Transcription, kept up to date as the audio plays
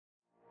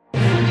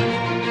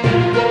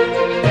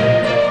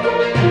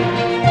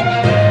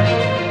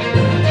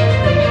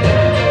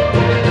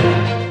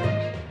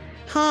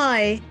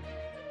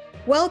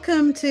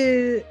Welcome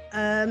to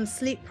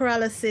Sleep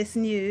Paralysis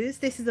News.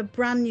 This is a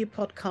brand new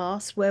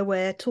podcast where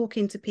we're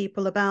talking to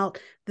people about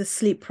the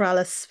sleep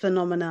paralysis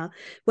phenomena.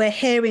 We're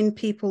hearing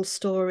people's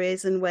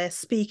stories and we're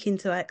speaking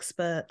to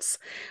experts.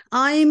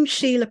 I'm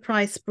Sheila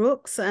Price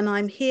Brooks and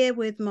I'm here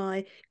with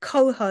my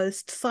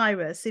co-host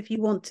Cyrus. If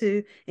you want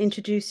to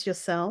introduce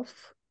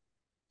yourself.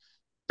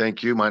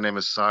 Thank you. My name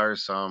is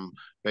Cyrus. I'm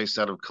based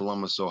out of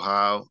Columbus,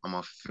 Ohio. I'm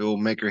a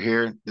filmmaker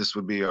here. This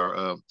would be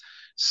our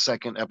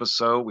second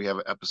episode. We have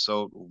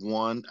episode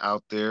one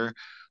out there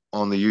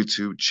on the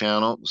YouTube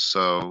channel.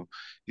 So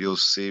you'll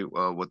see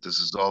what this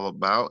is all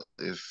about.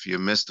 If you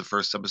missed the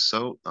first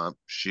episode,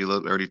 Sheila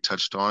already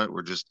touched on it.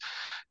 We're just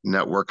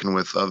networking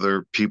with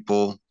other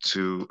people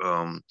to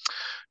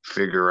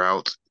figure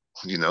out,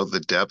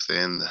 the depth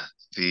and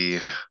the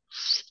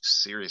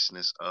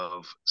seriousness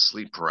of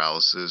sleep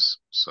paralysis.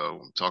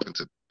 So, talking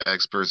to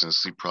experts and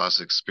sleep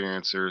paralysis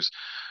experiencers.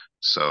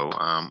 So,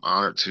 I'm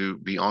honored to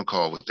be on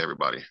call with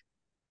everybody.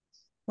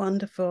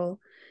 Wonderful.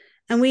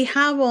 And we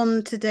have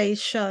on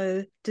today's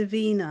show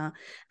Davina,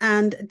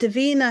 and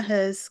Davina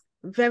has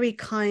very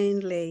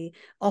kindly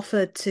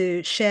offered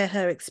to share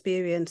her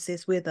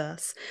experiences with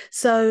us.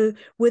 So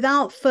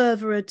without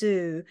further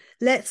ado,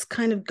 let's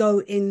kind of go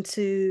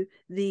into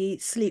the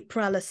sleep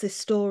paralysis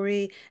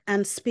story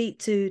and speak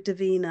to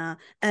Davina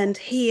and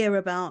hear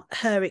about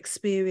her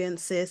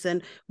experiences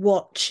and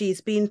what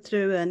she's been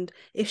through and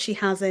if she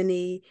has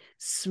any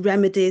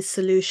remedies,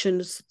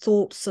 solutions,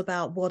 thoughts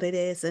about what it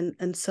is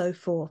and so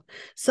forth.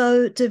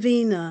 So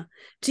Davina,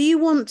 do you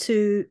want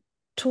to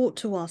talk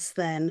to us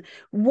then?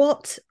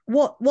 What's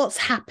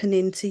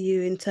happening to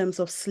you in terms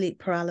of sleep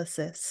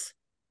paralysis?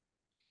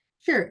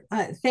 Sure.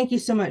 Thank you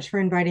so much for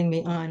inviting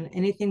me on.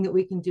 Anything that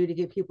we can do to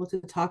get people to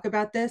talk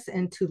about this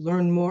and to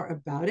learn more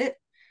about it.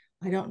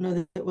 I don't know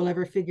that we'll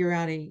ever figure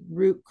out a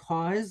root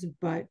cause,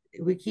 but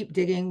if we keep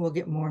digging, we'll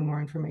get more and more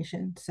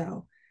information.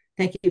 So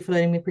thank you for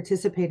letting me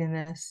participate in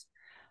this.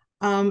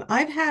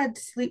 I've had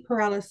sleep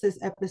paralysis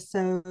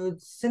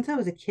episodes since I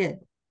was a kid.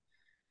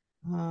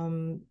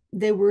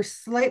 They were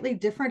slightly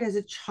different as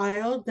a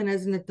child than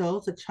as an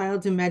adult. A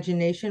child's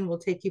imagination will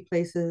take you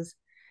places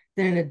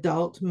that an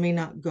adult may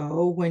not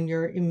go when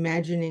you're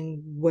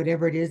imagining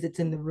whatever it is that's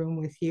in the room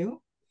with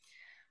you.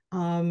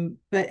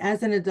 But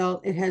as an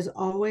adult, it has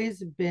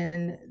always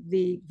been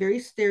the very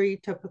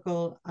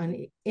stereotypical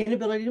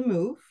inability to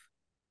move,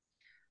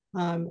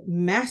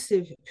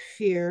 massive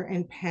fear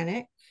and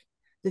panic,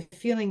 the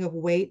feeling of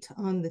weight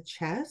on the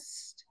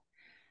chest.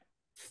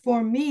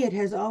 For me, it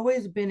has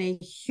always been a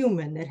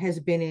human that has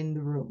been in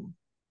the room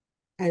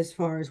as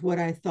far as what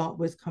I thought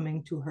was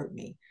coming to hurt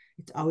me.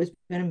 It's always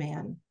been a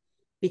man,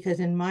 because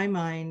in my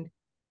mind,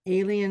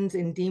 aliens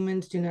and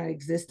demons do not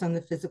exist on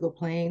the physical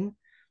plane,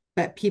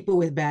 but people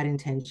with bad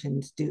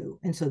intentions do.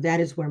 And so that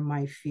is where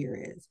my fear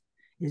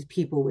is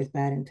people with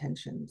bad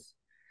intentions.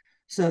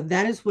 So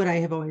that is what I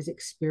have always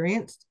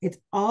experienced. It's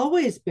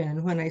always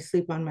been when I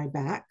sleep on my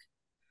back.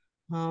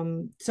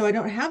 So I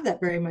don't have that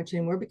very much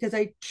anymore because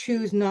I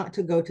choose not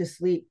to go to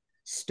sleep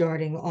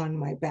starting on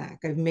my back.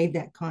 I've made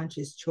that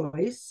conscious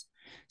choice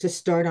to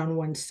start on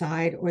one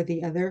side or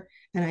the other,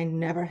 and I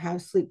never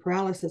have sleep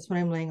paralysis when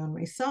I'm laying on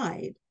my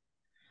side.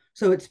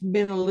 So it's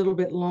been a little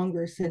bit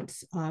longer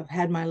since I've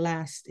had my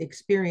last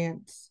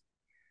experience.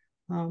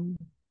 Um,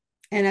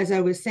 and as I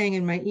was saying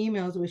in my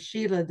emails with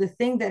Sheila, the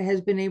thing that has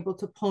been able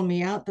to pull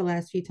me out the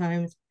last few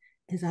times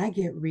is I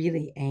get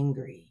really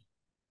angry.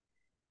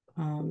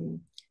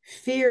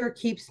 Fear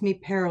keeps me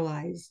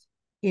paralyzed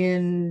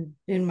in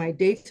my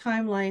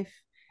daytime life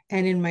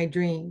and in my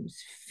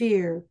dreams.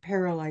 Fear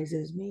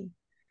paralyzes me.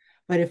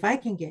 But if I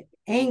can get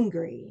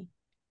angry,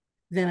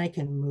 then I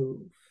can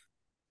move.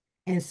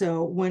 And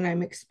so when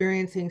I'm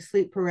experiencing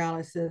sleep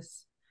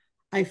paralysis,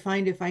 I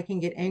find if I can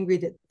get angry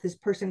that this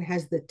person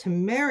has the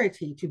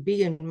temerity to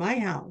be in my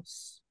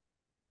house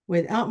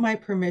without my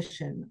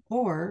permission,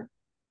 or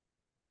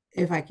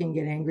if I can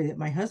get angry that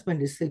my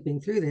husband is sleeping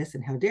through this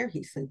and how dare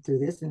he sleep through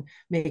this and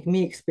make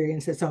me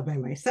experience this all by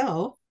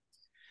myself,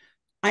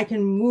 I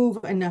can move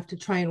enough to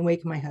try and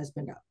wake my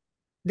husband up.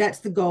 That's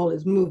the goal,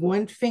 is move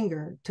one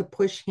finger to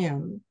push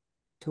him,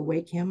 to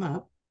wake him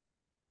up.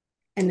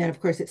 And then, of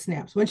course, it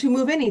snaps. Once you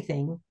move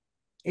anything,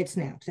 it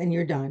snaps and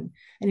you're done.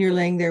 And you're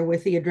laying there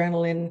with the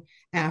adrenaline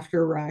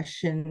after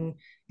rush and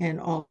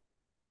all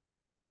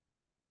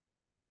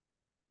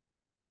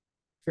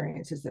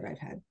experiences that I've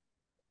had.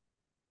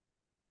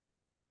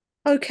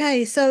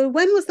 Okay, so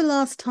when was the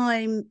last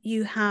time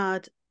you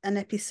had an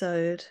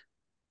episode?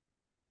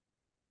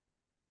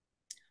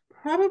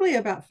 Probably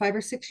about 5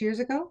 or 6 years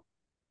ago.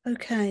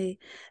 Okay,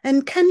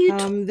 and can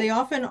you They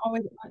often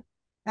always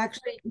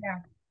actually, yeah.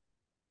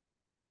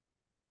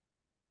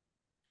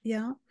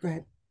 yeah. Go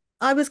ahead.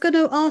 I was going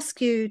to ask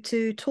you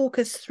to talk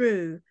us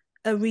through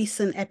a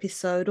recent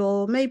episode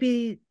or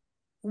maybe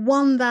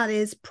one that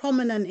is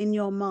prominent in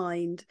your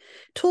mind.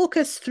 Talk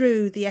us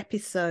through the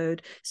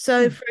episode.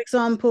 So, for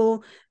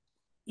example,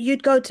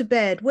 you'd go to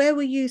bed. Where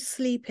were you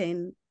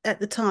sleeping at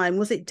the time?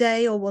 Was it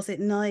day or was it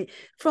night?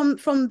 From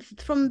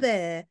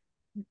there,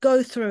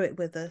 go through it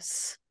with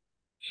us.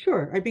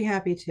 Sure, I'd be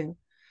happy to.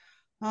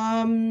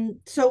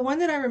 So one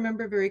that I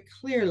remember very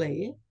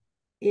clearly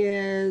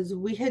is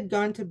we had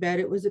gone to bed.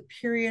 It was a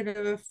period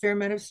of a fair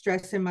amount of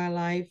stress in my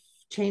life,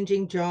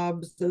 changing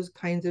jobs, those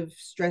kinds of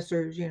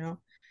stressors,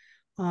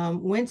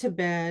 went to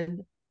bed.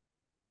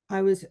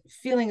 I was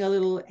feeling a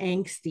little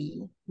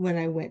angsty when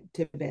I went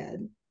to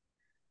bed.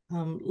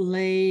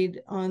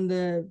 Laid on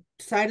the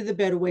side of the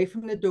bed away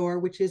from the door,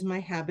 which is my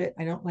habit.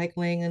 I don't like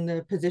laying in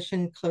the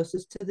position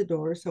closest to the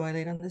door. So I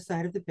laid on the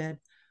side of the bed,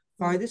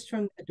 farthest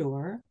from the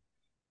door.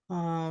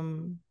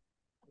 Um,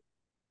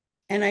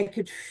 and I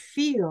could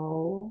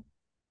feel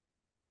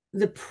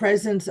the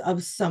presence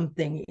of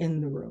something in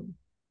the room.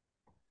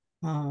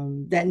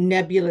 That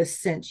nebulous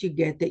sense you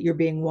get that you're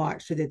being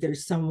watched or that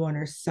there's someone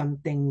or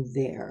something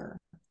there.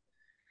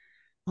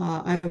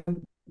 I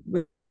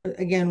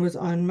again was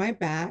on my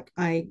back.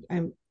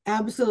 I'm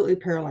absolutely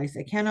paralyzed.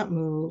 I cannot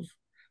move.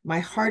 My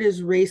heart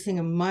is racing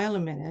a mile a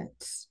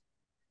minute.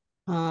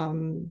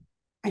 Um,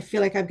 I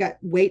feel like I've got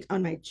weight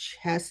on my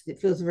chest. It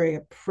feels very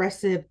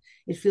oppressive.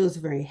 It feels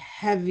very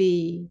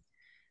heavy.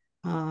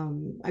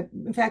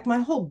 In fact, my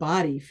whole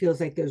body feels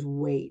like there's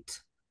weight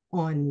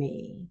on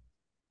me.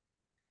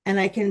 And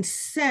I can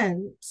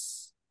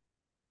sense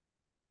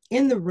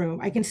in the room,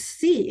 I can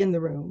see in the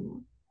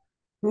room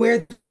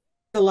where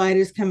the light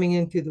is coming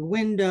in through the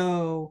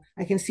window.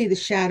 I can see the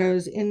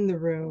shadows in the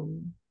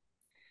room.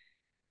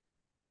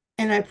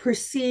 And I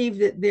perceive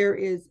that there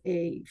is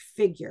a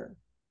figure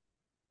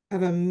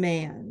of a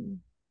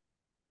man.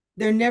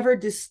 They're never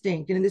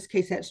distinct. And in this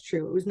case, that's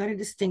true. It was not a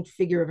distinct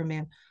figure of a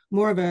man,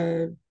 more of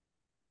a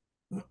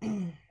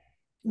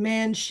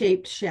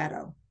man-shaped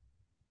shadow.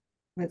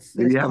 Did Let's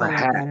you have a call it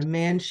that, hat? a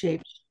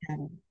man-shaped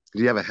shadow.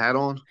 Did you have a hat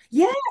on?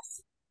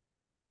 Yes,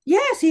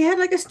 yes, he had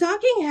like a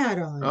stocking hat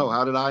Oh, on.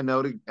 how did I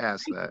know to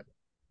ask that?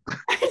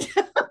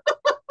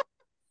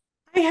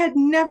 I had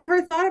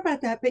never thought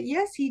about that, but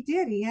yes, he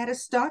did. He had a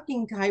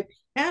stocking type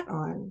hat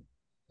on.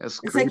 That's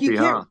It's like you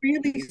creepy, huh?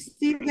 can't really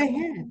see the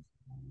head.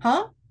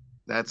 Huh?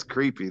 That's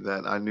creepy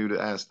that I knew to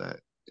ask that.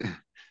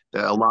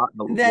 That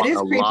That a is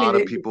creepy. lot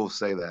of people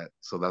say that,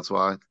 so that's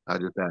why I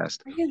just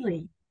asked.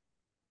 Really?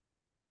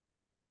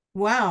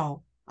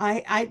 Wow.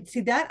 I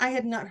see that I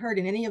had not heard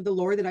in any of the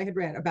lore that I had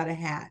read about a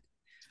hat.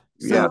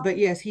 Yeah, So, but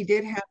yes, he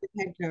did have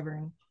the head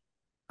covering.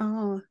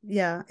 Oh,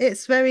 yeah,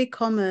 it's very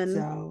common.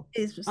 So,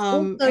 It's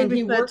also and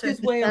he referred worked to as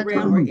his the way shadow.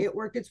 around, or it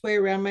worked its way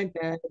around my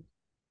bed.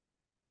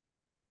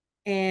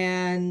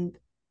 And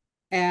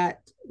at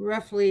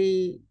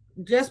roughly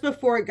just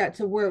before it got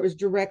to where it was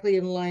directly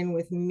in line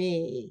with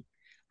me,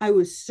 I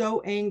was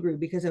so angry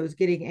because I was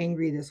getting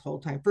angry this whole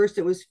time. First,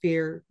 it was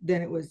fear,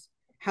 then it was,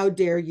 how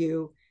dare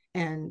you?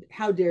 And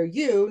how dare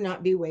you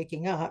not be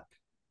waking up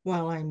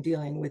while I'm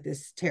dealing with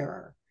this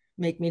terror?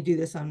 Make me do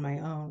this on my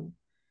own.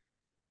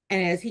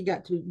 And as he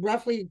got to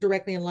roughly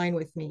directly in line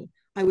with me,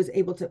 I was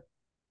able to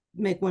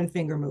make one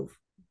finger move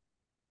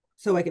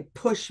so I could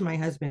push my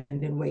husband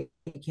and wake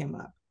him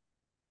up.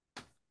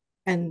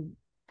 And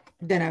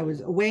then I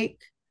was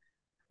awake.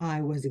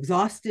 I was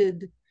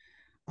exhausted.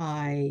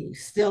 I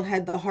still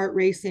had the heart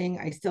racing.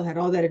 I still had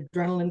all that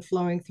adrenaline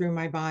flowing through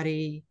my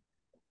body.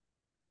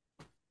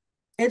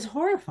 It's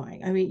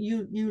horrifying. I mean,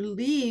 you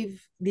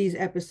leave these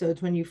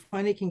episodes when you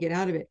finally can get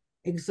out of it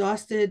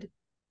exhausted,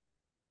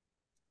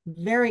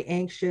 very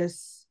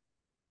anxious,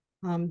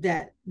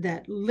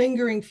 that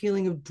lingering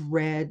feeling of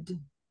dread.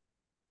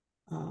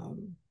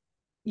 Um,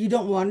 you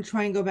don't want to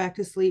try and go back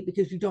to sleep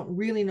because you don't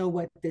really know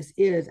what this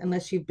is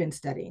unless you've been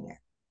studying it.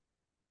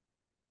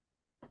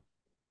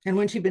 And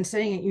once you've been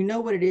studying it, you know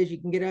what it is. You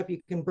can get up,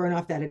 you can burn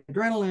off that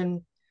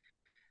adrenaline,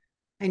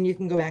 and you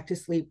can go back to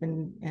sleep.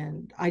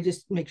 And I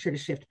just make sure to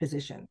shift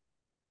position.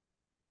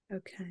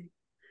 Okay.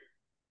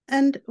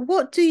 And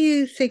what do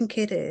you think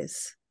it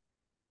is?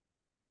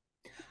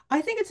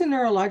 I think it's a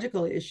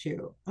neurological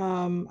issue.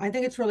 I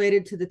think it's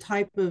related to the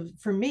type of,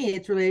 for me,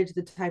 it's related to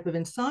the type of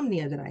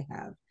insomnia that I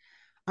have.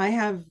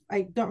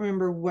 I don't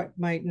remember what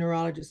my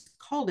neurologist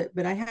called it,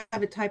 but I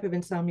have a type of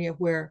insomnia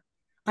where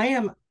I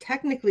am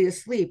technically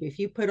asleep. If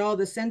you put all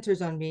the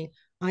sensors on me,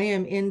 I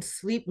am in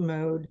sleep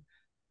mode,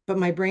 but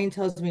my brain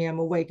tells me I'm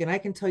awake and I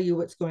can tell you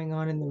what's going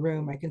on in the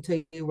room. I can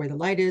tell you where the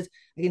light is.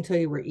 I can tell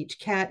you where each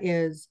cat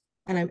is,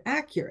 and I'm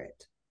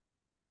accurate.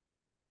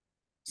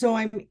 So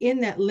I'm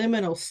in that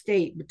liminal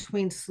state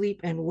between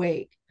sleep and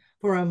wake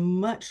for a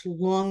much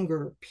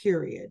longer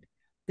period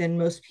than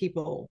most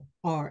people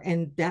are.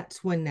 And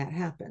that's when that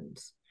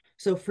happens.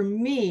 So for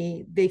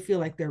me, they feel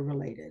like they're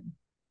related.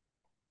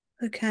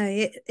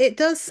 Okay, it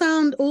does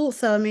sound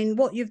also, I mean,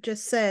 what you've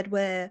just said,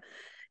 where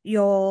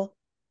you're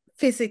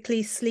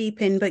physically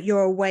sleeping, but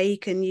you're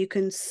awake and you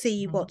can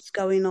see Mm-hmm. what's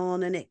going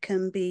on and it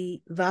can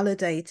be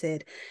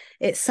validated.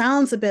 It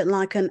sounds a bit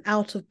like an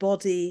out of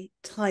body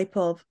type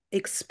of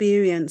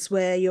experience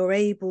where you're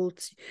able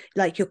to,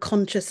 like your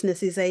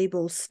consciousness is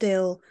able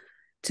still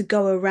to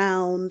go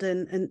around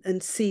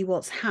and see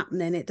what's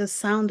happening. It does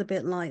sound a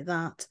bit like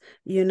that,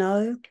 you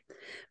know?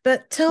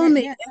 But tell Yeah,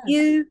 me,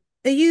 yeah.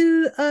 are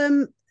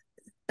you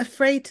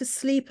afraid to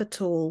sleep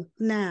at all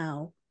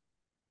now?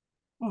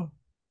 Oh.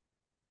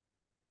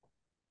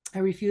 I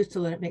refuse to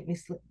let it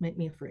make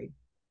me afraid.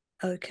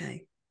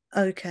 Okay.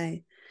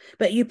 Okay.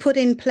 But you put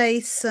in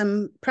place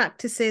some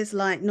practices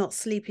like not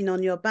sleeping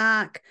on your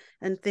back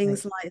and Right.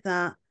 things like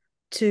that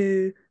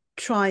to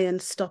try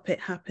and stop it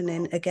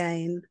happening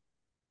again.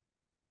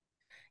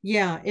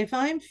 Yeah, if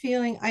I'm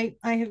feeling, I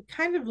have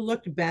kind of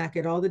looked back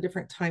at all the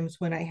different times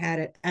when I had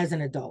it as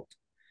an adult.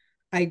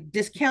 I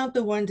discount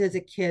the ones as a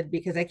kid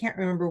because I can't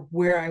remember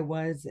where I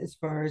was as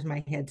far as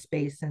my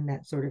headspace and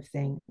that sort of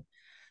thing.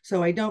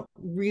 So I don't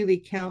really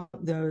count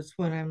those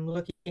when I'm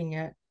looking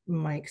at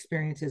my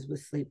experiences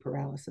with sleep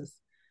paralysis.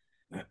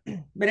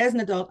 But as an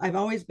adult, I've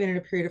always been in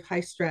a period of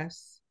high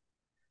stress.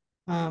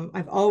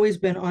 I've always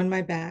been on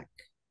my back.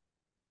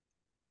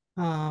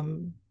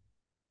 Um,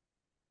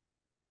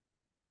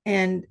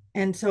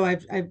 and so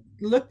I've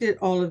looked at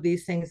all of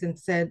these things and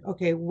said,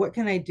 okay, what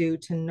can I do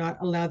to not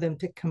allow them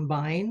to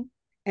combine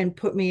and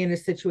put me in a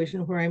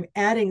situation where I'm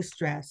adding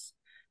stress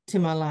to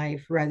my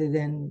life rather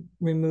than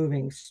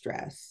removing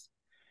stress.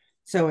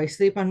 So I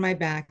sleep on my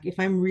back. If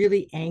I'm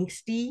really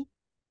angsty,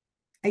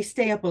 I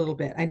stay up a little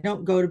bit. I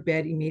don't go to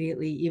bed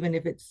immediately, even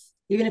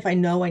if I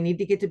know I need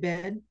to get to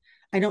bed.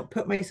 I don't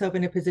put myself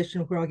in a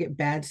position where I'll get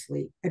bad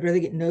sleep. I'd rather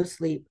get no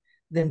sleep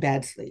than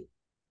bad sleep.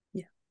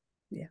 Yeah.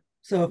 Yeah.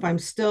 So if I'm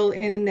still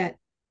in that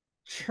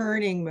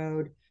churning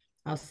mode,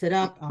 I'll sit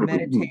up, I'll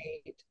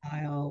meditate,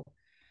 I'll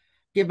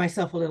give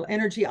myself a little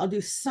energy. I'll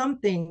do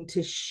something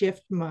to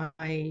shift my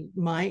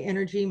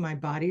energy, my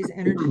body's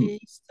energy,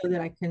 so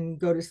that I can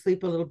go to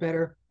sleep a little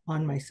better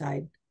on my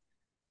side.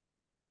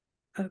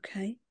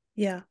 Okay.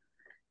 Yeah.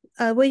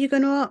 Were you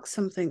going to ask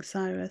something,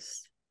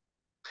 Cyrus?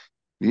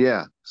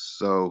 Yeah.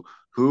 So,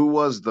 who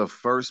was the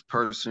first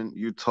person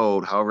you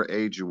told, however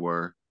age you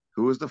were?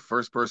 Who was the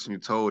first person you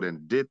told,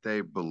 and did they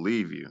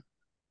believe you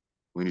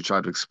when you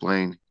tried to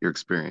explain your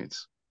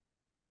experience?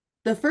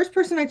 The first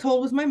person I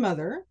told was my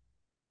mother,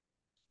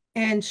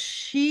 and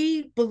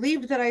she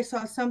believed that I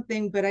saw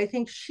something, but I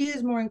think she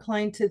is more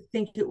inclined to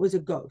think it was a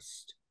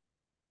ghost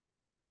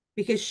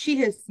because she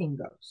has seen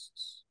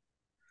ghosts.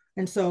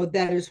 And so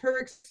that is her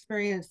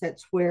experience.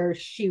 That's where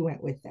she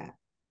went with that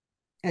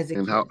as a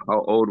And kid.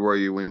 how old were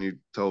you when you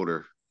told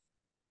her?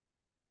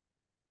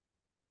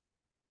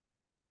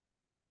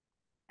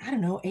 I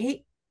don't know,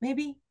 8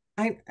 maybe.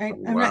 Oh,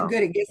 I'm not wow.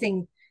 good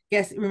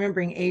at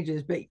remembering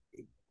ages, but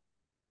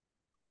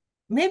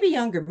maybe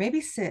younger, maybe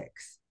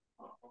 6,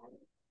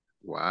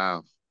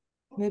 Wow.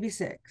 maybe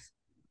 6.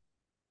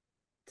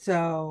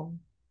 So,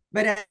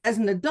 but as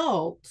an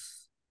adult,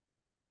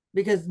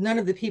 because none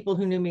of the people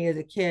who knew me as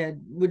a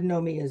kid would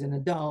know me as an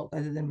adult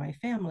other than my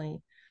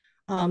family.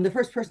 The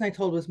first person I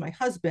told was my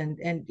husband,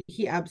 and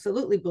he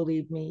absolutely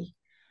believed me,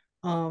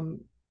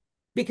 um,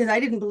 because I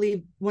didn't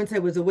believe once I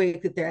was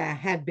awake that there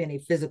had been a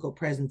physical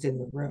presence in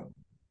the room.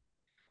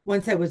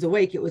 Once I was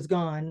awake, it was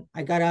gone.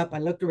 I got up, I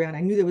looked around,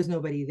 I knew there was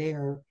nobody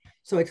there.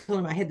 So I told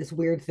him I had this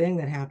weird thing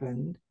that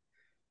happened.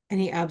 And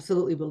he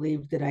absolutely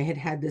believed that I had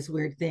had this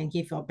weird thing.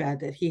 He felt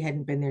bad that he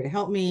hadn't been there to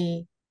help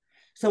me.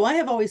 So I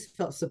have always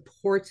felt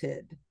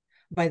supported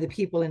by the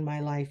people in my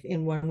life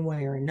in one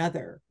way or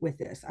another with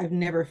this. I've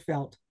never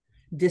felt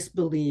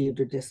disbelieved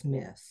or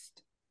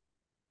dismissed.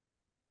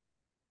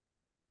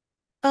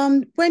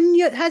 When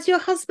you has your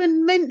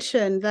husband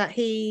mentioned that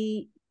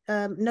he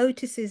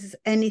notices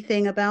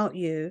anything about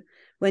you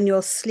when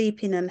you're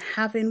sleeping and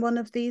having one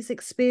of these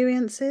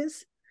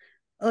experiences?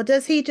 Or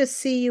does he just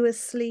see you as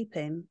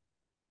sleeping?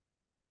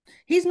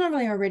 He's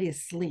normally already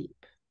asleep.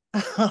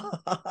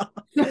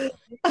 He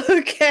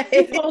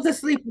Okay. falls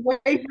asleep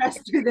way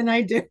faster than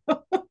I do.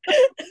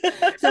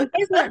 So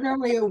he's not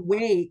normally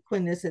awake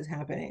when this is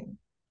happening.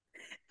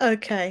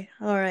 Okay.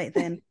 All right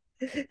then.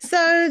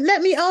 So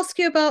let me ask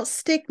you about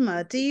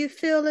stigma. Do you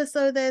feel as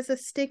though there's a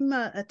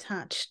stigma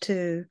attached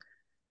to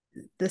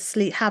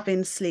the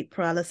having sleep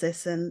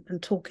paralysis and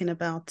talking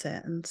about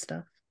it and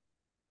stuff?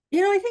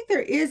 I think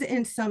there is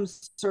in some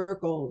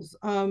circles.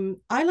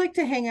 I like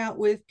to hang out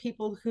with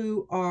people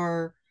who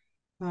are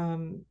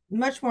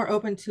much more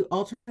open to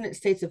alternate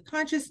states of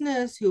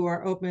consciousness, who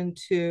are open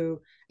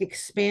to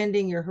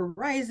expanding your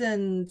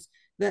horizons,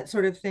 that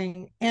sort of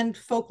thing, and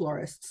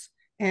folklorists.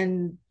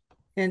 And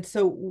and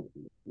so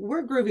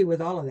we're groovy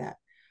with all of that.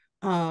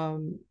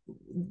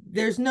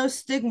 There's no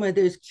stigma,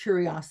 there's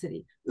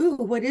curiosity. Ooh,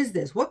 what is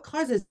this? What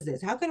causes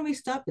this? How can we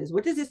stop this?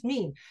 What does this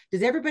mean?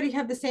 Does everybody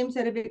have the same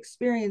set of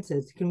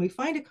experiences? Can we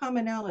find a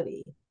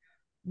commonality?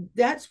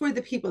 That's where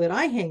the people that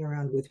I hang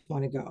around with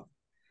want to go.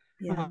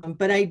 Yeah.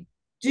 But I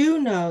do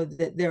know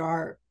that there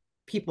are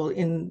people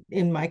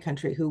in my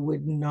country who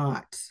would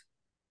not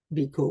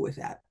be cool with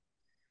that,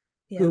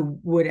 Yeah. who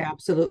would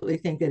absolutely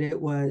think that it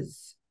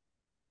was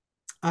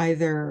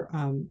either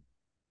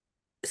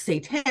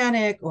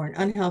satanic or an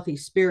unhealthy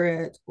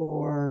spirit,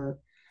 or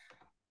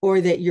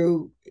that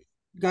you,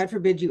 God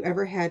forbid, you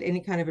ever had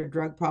any kind of a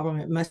drug problem.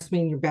 It must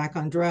mean you're back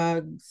on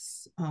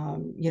drugs.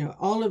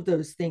 All of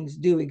those things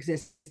do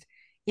exist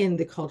in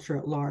the culture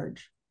at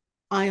large.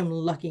 I am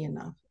lucky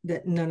enough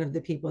that none of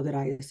the people that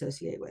I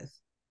associate with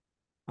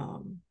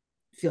um,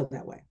 feel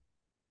that way.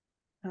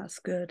 That's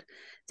good.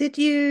 Did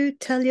you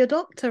tell your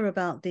doctor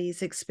about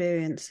these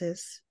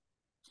experiences?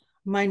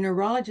 My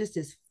neurologist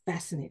is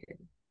fascinated.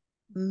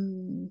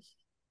 Mm,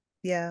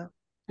 yeah.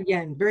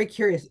 Again, very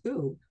curious.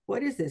 Ooh,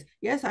 what is this?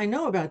 Yes, I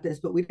know about this,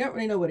 but we don't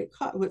really know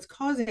what's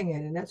causing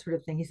it and that sort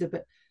of thing. He said,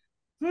 but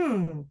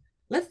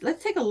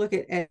let's take a look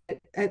at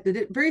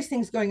the various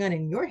things going on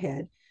in your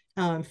head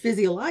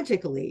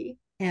physiologically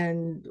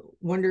and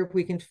wonder if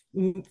we can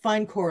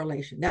find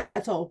correlation.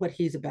 That's all what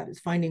he's about, is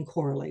finding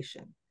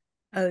correlation.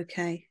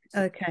 Okay.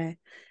 Okay.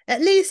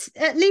 At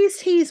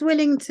least he's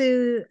willing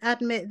to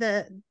admit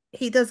that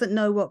he doesn't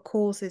know what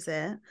causes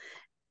it,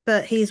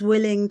 but he's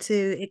willing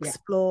to Yeah.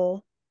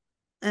 explore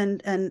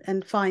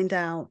and find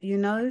out,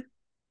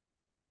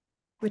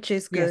 which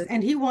is Yes. good.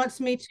 And he wants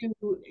me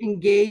to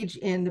engage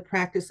in the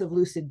practice of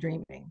lucid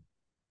dreaming.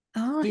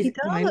 Oh, he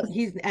does.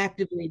 He's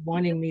actively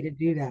wanting me to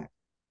do that.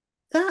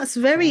 That's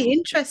very So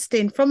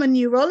interesting from a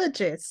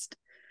neurologist.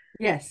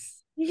 yes.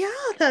 Yeah,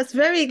 that's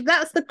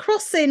the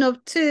crossing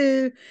of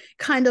two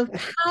kind of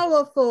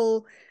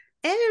powerful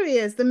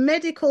areas, the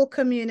medical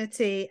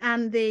community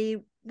and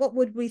what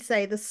would we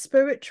say, the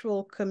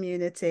spiritual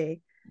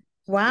community.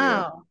 Yeah.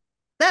 Wow.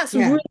 That's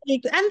Yeah, really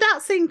good. And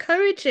that's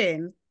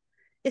encouraging.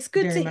 It's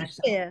good very to much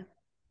so.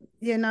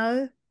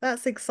 hear,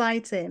 that's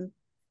exciting.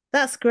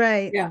 That's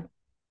great. Yeah.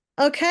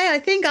 Okay, I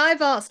think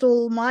I've asked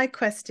all my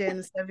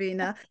questions,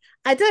 Davina.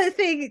 I don't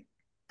think,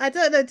 I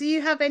don't know, do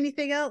you have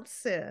anything else,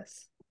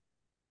 sis?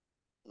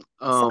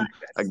 I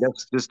Cyrus.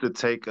 guess just to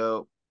take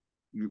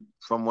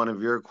from one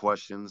of your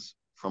questions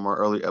from our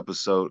early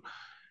episode,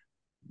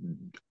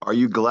 are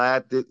you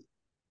glad that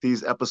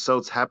these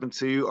episodes happened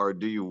to you, or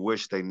do you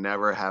wish they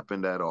never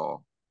happened at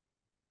all?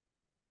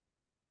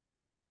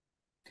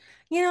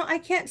 I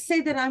can't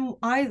say that I'm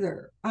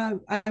either.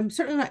 I'm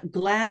certainly not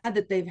glad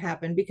that they've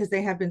happened because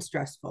they have been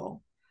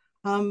stressful.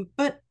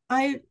 But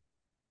I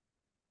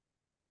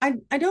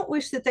don't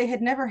wish that they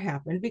had never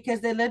happened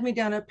because they led me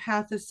down a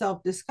path of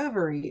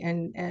self-discovery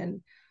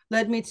and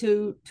led me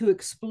to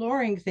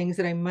exploring things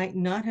that I might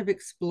not have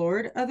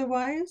explored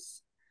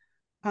otherwise.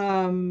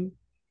 Um,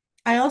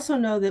 I also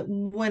know that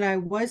when I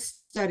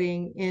was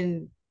studying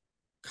in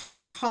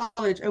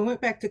college, I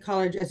went back to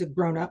college as a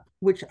grown up,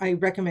 which I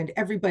recommend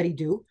everybody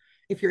do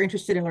if you're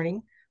interested in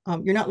learning.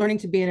 You're not learning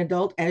to be an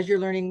adult as you're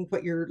learning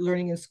what you're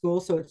learning in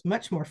school, so it's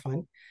much more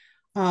fun.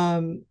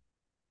 Um,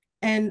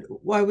 and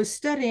I was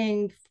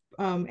studying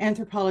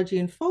anthropology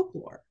and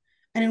folklore.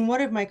 And in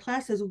one of my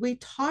classes, we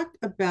talked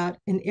about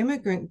an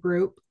immigrant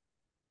group.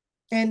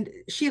 And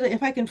Sheila,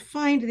 if I can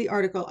find the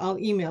article, I'll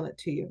email it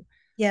to you.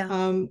 Yeah.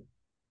 Um,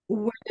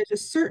 where there's a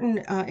certain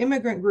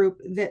immigrant group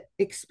that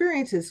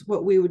experiences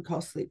what we would call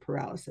sleep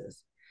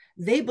paralysis.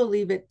 They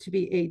believe it to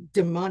be a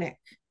demonic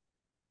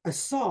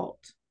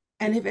assault.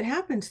 And if it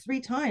happens 3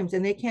 times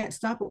and they can't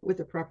stop it with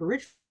the proper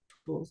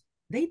rituals,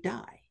 they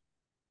die.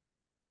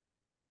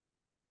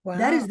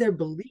 That Wow. is their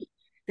belief.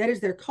 That is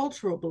their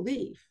cultural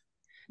belief.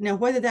 Now,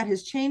 whether that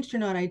has changed or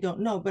not, I don't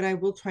know, but I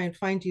will try and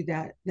find you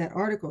that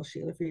article,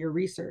 Sheila, for your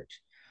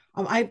research.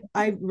 I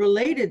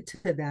related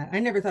to that. I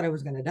never thought I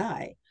was going to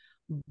die,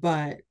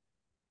 but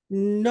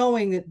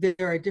knowing that there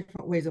are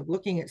different ways of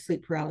looking at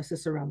sleep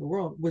paralysis around the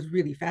world was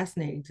really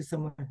fascinating to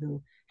someone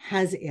who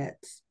has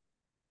it.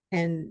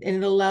 And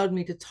it allowed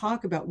me to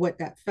talk about what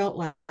that felt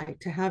like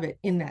to have it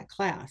in that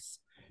class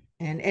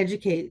and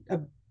educate a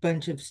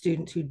bunch of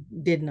students who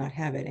did not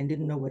have it and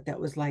didn't know what that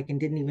was like and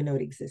didn't even know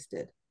it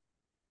existed.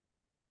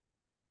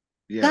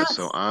 Yeah,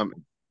 so That's,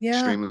 yeah,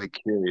 extremely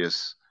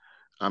curious.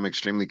 I'm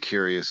extremely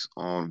curious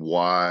on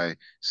why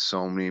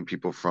so many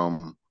people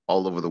from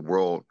all over the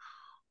world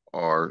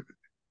are,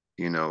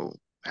 you know,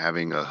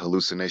 having a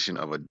hallucination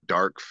of a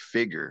dark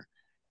figure.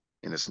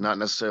 And it's not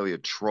necessarily a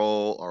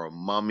troll or a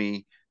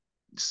mummy,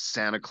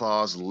 Santa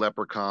Claus,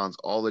 leprechauns,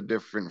 all the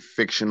different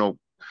fictional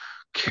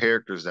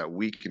characters that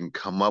we can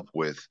come up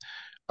with.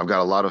 I've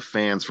got a lot of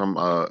fans from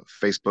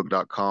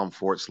facebook.com/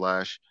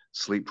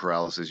 sleep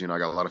paralysis. I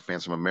got a lot of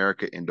fans from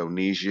America,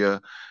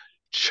 Indonesia,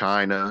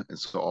 China. And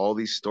so all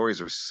these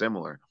stories are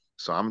similar.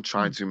 So I'm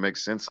trying to make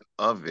sense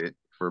of it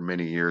for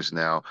many years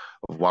now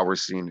of why we're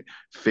seeing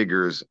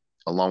figures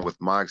along with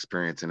my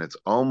experience. And it's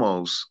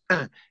almost,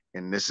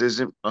 and this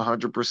isn't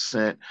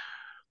 100%,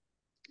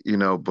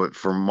 but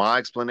for my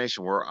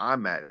explanation where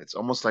I'm at, it's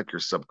almost like your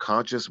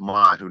subconscious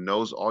mind, who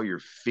knows all your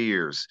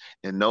fears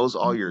and knows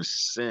all your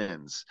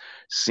sins,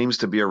 seems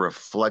to be a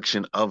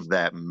reflection of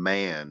that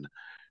man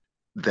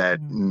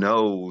that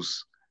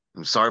knows.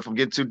 I'm sorry if I'm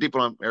getting too deep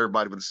on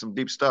everybody, but it's some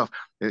deep stuff.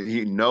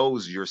 He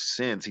knows your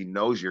sins, he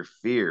knows your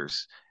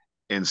fears.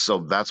 And so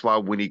that's why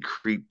when he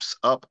creeps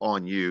up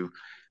on you,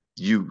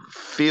 you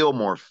feel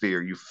more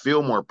fear, you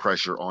feel more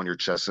pressure on your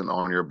chest and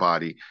on your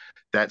body.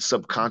 That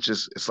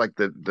subconscious, it's like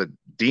the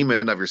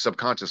demon of your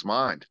subconscious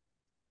mind.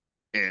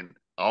 And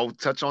I'll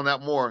touch on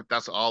that more.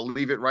 I'll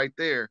leave it right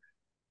there.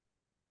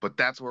 But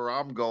that's where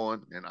I'm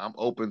going, and I'm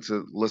open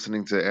to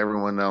listening to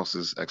everyone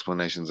else's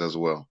explanations as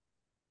well.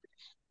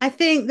 I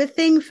think the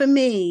thing for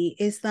me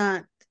is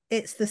that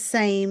it's the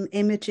same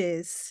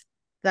images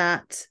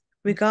that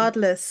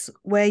regardless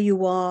where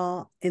you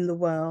are in the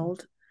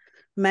world,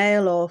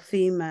 male or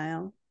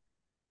female,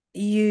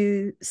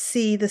 you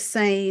see the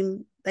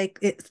same, like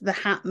it's the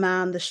hat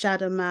man, the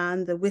shadow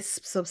man, the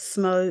wisps of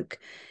smoke.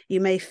 You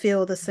may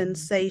feel the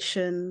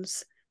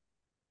sensations.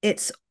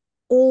 It's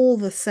all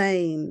the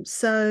same.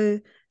 So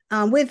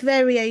with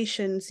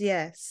variations,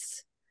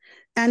 yes.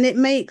 And it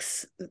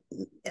makes,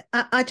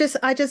 I just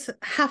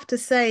have to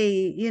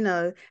say,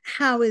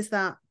 how is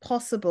that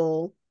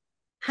possible?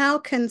 How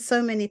can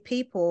so many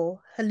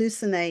people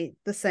hallucinate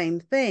the same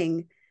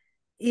thing?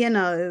 you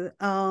know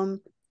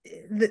um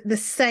the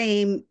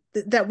same,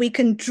 that we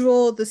can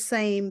draw the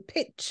same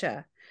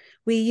picture,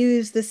 we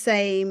use the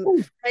same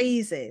Ooh.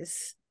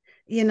 phrases,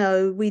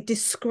 we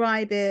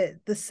describe it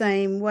the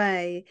same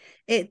way.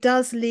 It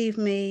does leave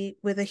me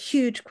with a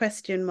huge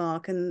question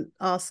mark and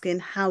asking,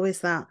 how is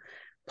that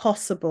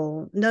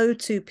possible? No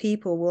two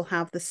people will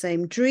have the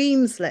same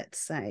dreams. Let's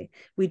say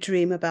we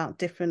dream about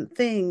different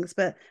things,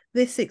 but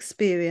this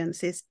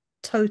experience is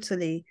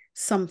totally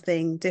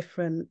something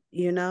different,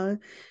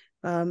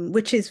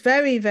 which is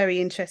very,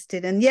 very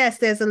interesting. And yes,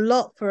 there's a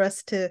lot for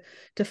us to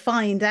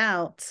find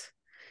out.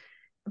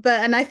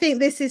 And I think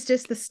this is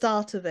just the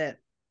start of it.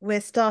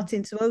 We're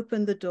starting to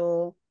open the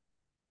door,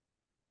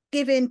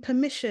 giving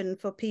permission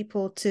for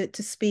people to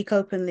speak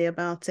openly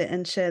about it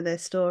and share their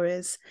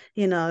stories,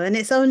 and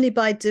it's only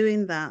by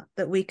doing that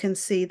that we can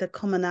see the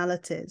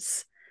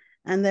commonalities.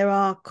 And there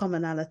are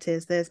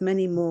commonalities. There's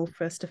many more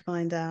for us to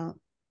find out.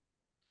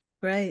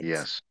 Great.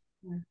 Yes.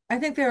 I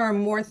think there are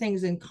more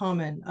things in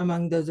common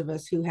among those of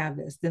us who have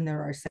this than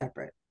there are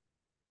separate.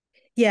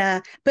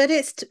 Yeah, but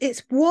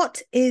it's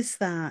what is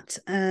that?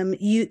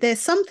 There's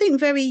something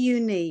very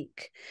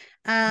unique,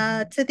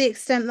 to the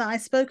extent that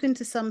I've spoken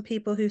to some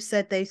people who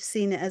said they've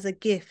seen it as a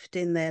gift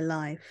in their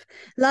life.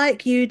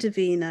 Like you,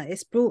 Davina,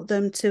 it's brought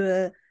them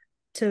to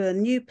a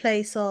new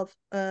place of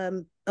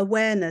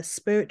awareness,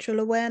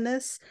 spiritual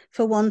awareness,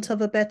 for want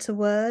of a better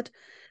word.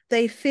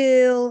 They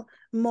feel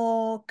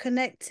more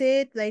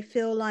connected. They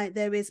feel like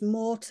there is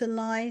more to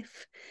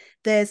life.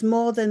 There's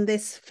more than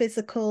this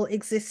physical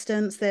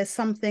existence. There's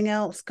something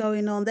else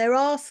going on. They're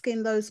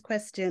asking those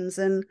questions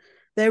and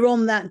they're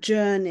on that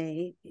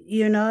journey,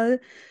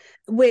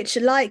 which,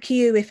 like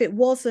you, if it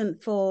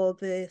wasn't for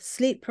the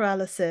sleep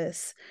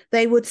paralysis,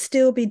 they would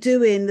still be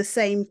doing the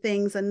same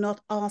things and not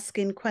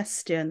asking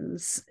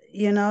questions.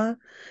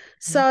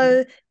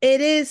 So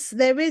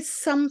there is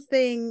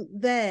something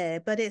there,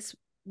 but it's,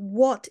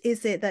 what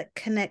is it that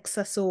connects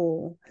us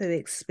all who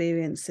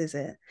experiences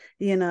it?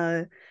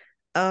 Maybe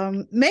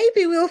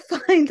we'll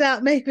find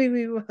out, maybe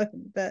we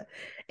won't, but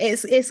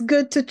it's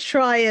good to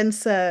try and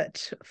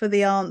search for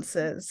the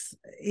answers,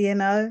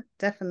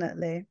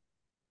 definitely.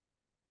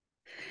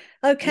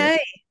 Yeah. Okay.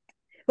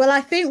 Well,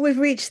 I think we've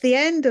reached the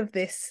end of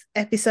this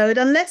episode,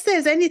 unless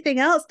there's anything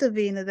else,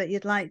 Davina, that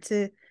you'd like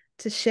to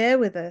share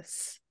with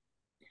us.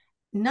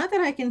 Not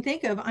that I can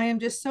think of. I am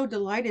just so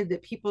delighted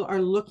that people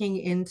are looking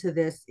into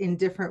this in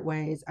different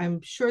ways.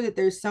 I'm sure that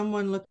there's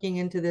someone looking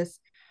into this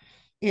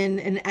in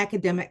an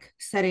academic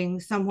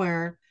setting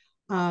somewhere.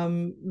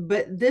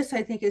 But this,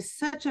 I think, is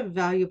such a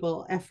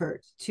valuable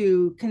effort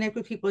to connect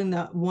with people in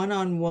the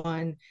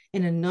one-on-one,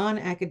 in a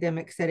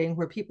non-academic setting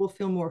where people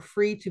feel more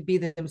free to be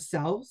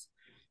themselves.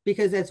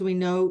 Because as we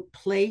know,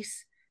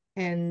 place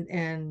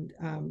and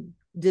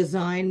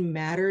design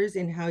matters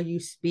in how you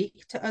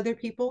speak to other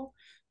people.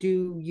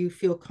 Do you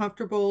feel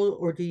comfortable,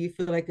 or do you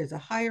feel like there's a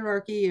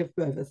hierarchy of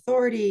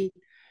authority?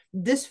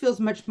 This feels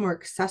much more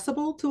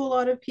accessible to a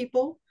lot of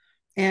people.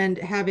 And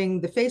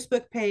having the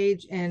Facebook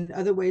page and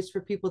other ways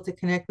for people to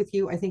connect with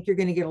you, I think you're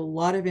going to get a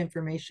lot of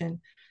information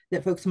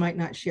that folks might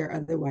not share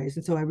otherwise.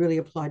 And so I really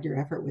applaud your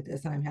effort with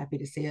this, and I'm happy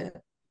to see it.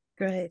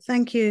 Great.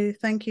 Thank you.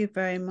 Thank you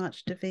very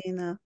much,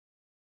 Davina.